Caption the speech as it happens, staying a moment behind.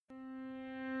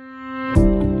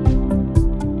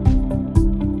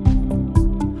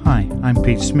I'm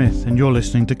Pete Smith, and you're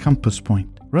listening to Compass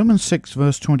Point. Romans 6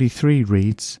 verse 23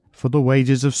 reads, "For the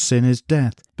wages of sin is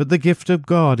death, but the gift of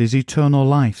God is eternal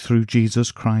life through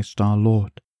Jesus Christ our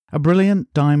Lord." A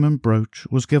brilliant diamond brooch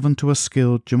was given to a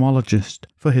skilled gemologist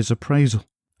for his appraisal.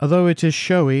 "Although it is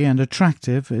showy and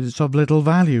attractive, it is of little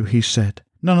value," he said.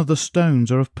 "None of the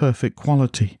stones are of perfect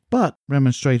quality." "But,"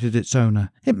 remonstrated its owner,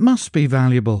 "it must be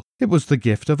valuable. It was the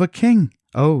gift of a king."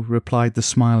 "Oh," replied the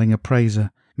smiling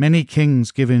appraiser, "many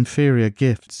kings give inferior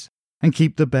gifts and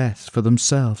keep the best for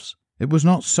themselves. It was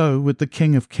not so with the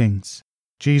King of Kings.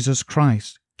 Jesus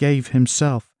Christ gave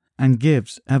himself and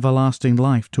gives everlasting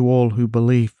life to all who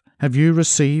believe. Have you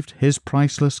received his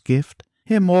priceless gift?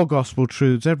 Hear more gospel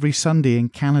truths every Sunday in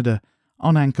Canada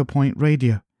on Anchor Point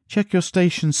Radio. Check your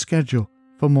station's schedule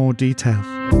for more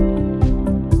details.